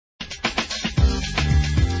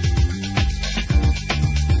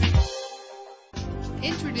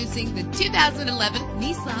Introducing the 2011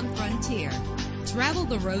 Nissan Frontier. Travel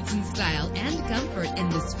the roads in style and comfort in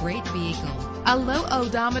this great vehicle. A low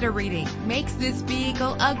odometer reading makes this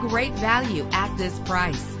vehicle a great value at this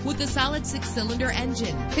price. With a solid 6-cylinder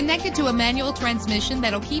engine connected to a manual transmission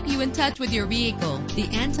that'll keep you in touch with your vehicle, the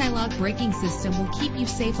anti-lock braking system will keep you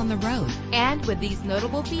safe on the road. And with these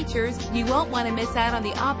notable features, you won't want to miss out on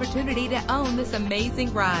the opportunity to own this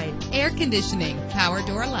amazing ride. Air conditioning, power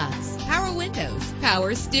door locks, power windows,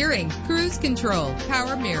 power steering, cruise control,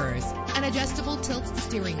 power mirrors, an adjustable tilt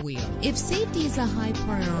steering wheel. If safety is a high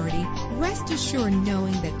priority, rest assured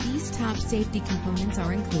knowing that these top safety components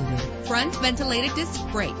are included: front ventilated disc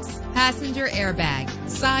brakes, passenger airbag,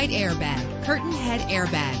 side airbag, curtain head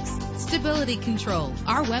airbags, stability control.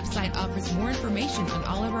 Our website offers more information on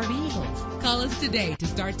all of our vehicles. Call us today to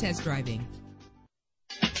start test driving.